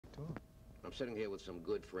I'm sitting here with some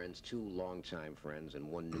good friends, 2 long-time friends and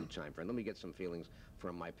 1 new-time friend. Let me get some feelings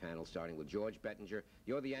from my panel, starting with George Bettinger.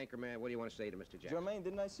 You're the anchor man. What do you want to say to Mr. Jackson? Jermaine,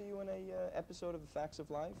 didn't I see you in a episode of The Facts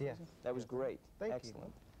of Life? Yes. That was great.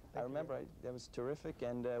 Excellent. I remember. That was terrific.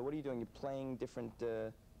 And what are you doing? You're playing different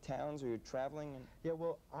towns, or you're traveling? And Yeah,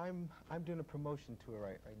 well, I'm doing a promotion tour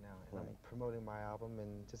right now. And I'm promoting my album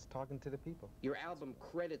and just talking to the people. Your album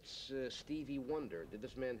credits Stevie Wonder. Did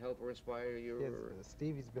this man help or inspire you? Yes,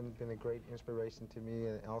 Stevie's been a great inspiration to me,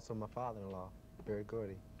 and also my father-in-law, Barry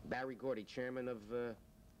Gordy. Barry Gordy, chairman of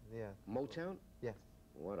Yeah. Motown? Yes.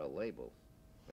 What a label.